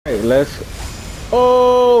Alright, let's...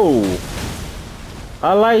 Oh!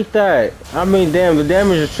 I like that. I mean, damn, the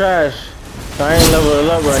damage is trash. So I ain't leveling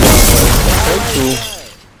up right now, but take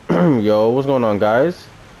two. Yo, what's going on, guys?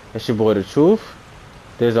 It's your boy, The Truth.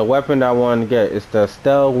 There's a weapon I want to get. It's the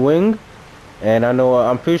Astel wing. And I know,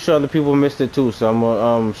 I'm pretty sure other people missed it too, so I'm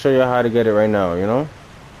gonna show you how to get it right now, you know?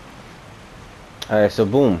 Alright, so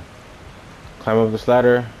boom. Climb up this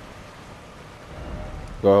ladder.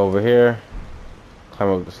 Go over here. Climb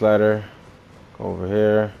up this ladder. Go over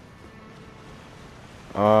here.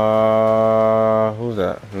 Who's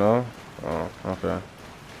that? No? Oh, okay.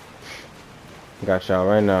 Got y'all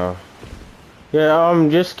right now. Yeah,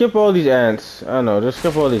 just skip all these ants. I know, just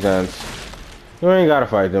skip all these ants. You ain't gotta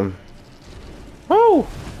fight them. Oh!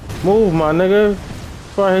 Move, my nigga.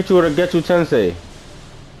 Before I hit you with a Get You Tensei.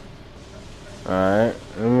 Alright,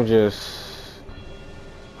 let me just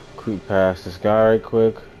creep past this guy right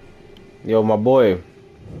quick. Yo, my boy.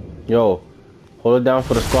 Yo, hold it down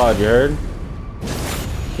for the squad, you heard?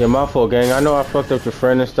 Yeah, my fault, gang. I know I fucked up your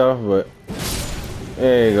friend and stuff, but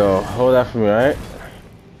there you go. Hold that for me, alright?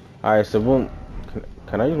 Alright, so boom.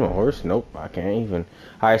 Can I use my horse? Nope, I can't even.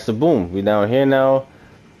 Alright, so boom. We down here now.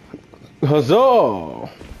 Huzzah!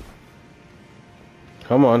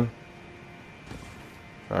 Come on.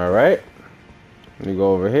 Alright. Let me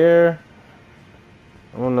go over here.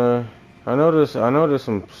 I know there's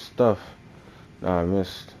some stuff. Nah, I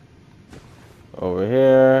missed. Over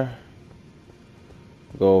here.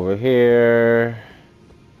 Go over here.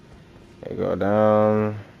 Okay, go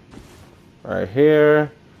down. Right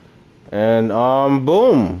here. And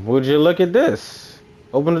boom. Would you look at this?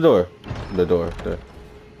 Open the door. The door. There.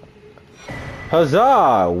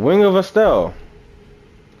 Huzzah! Wing of Astel.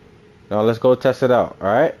 Now let's go test it out,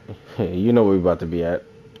 alright? You know where we about to be at.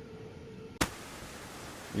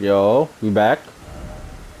 Yo, we back.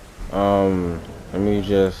 Let me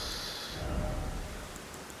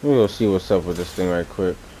go see what's up with this thing right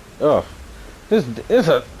quick. Oh, this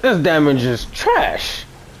damage is trash.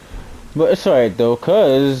 But it's alright though,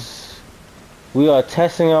 cause we are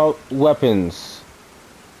testing out weapons.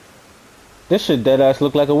 This should deadass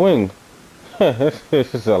look like a wing.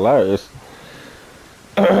 This is hilarious.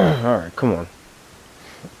 Alright, come on.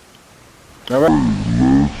 Alright.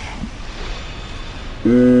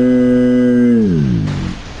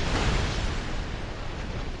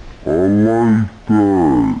 I like that.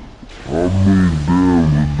 I mean,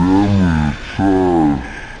 damn, the damage is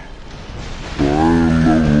trash. I ain't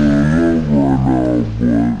leveling up right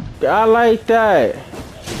now, but... I like that.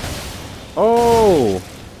 Oh.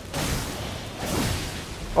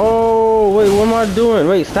 Oh, wait, what am I doing?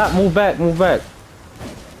 Wait, stop, move back, move back.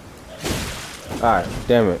 Alright,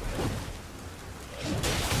 damn it.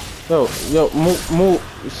 Yo, move,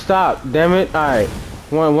 stop, damn it. Alright,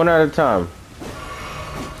 one at a time.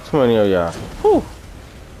 Too many of y'all. Whew.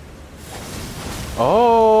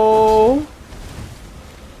 Oh.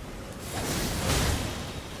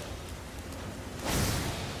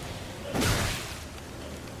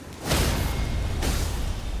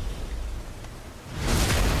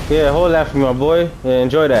 Yeah, hold that for me, my boy. Yeah,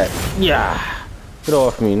 enjoy that. Yeah. Get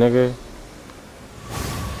off me, nigga.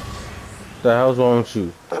 The hell's wrong with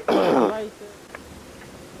you?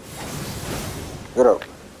 Get up.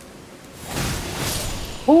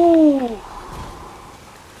 Ooh.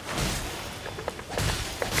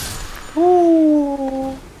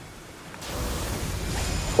 Ooh.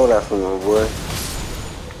 Hold that for me, my boy.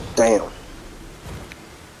 Damn.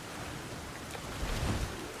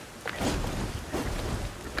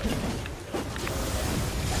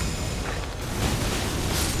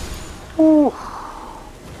 Ooh.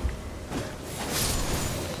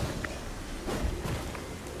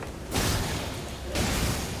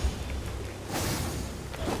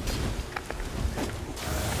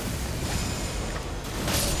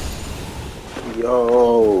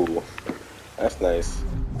 Yo, that's nice.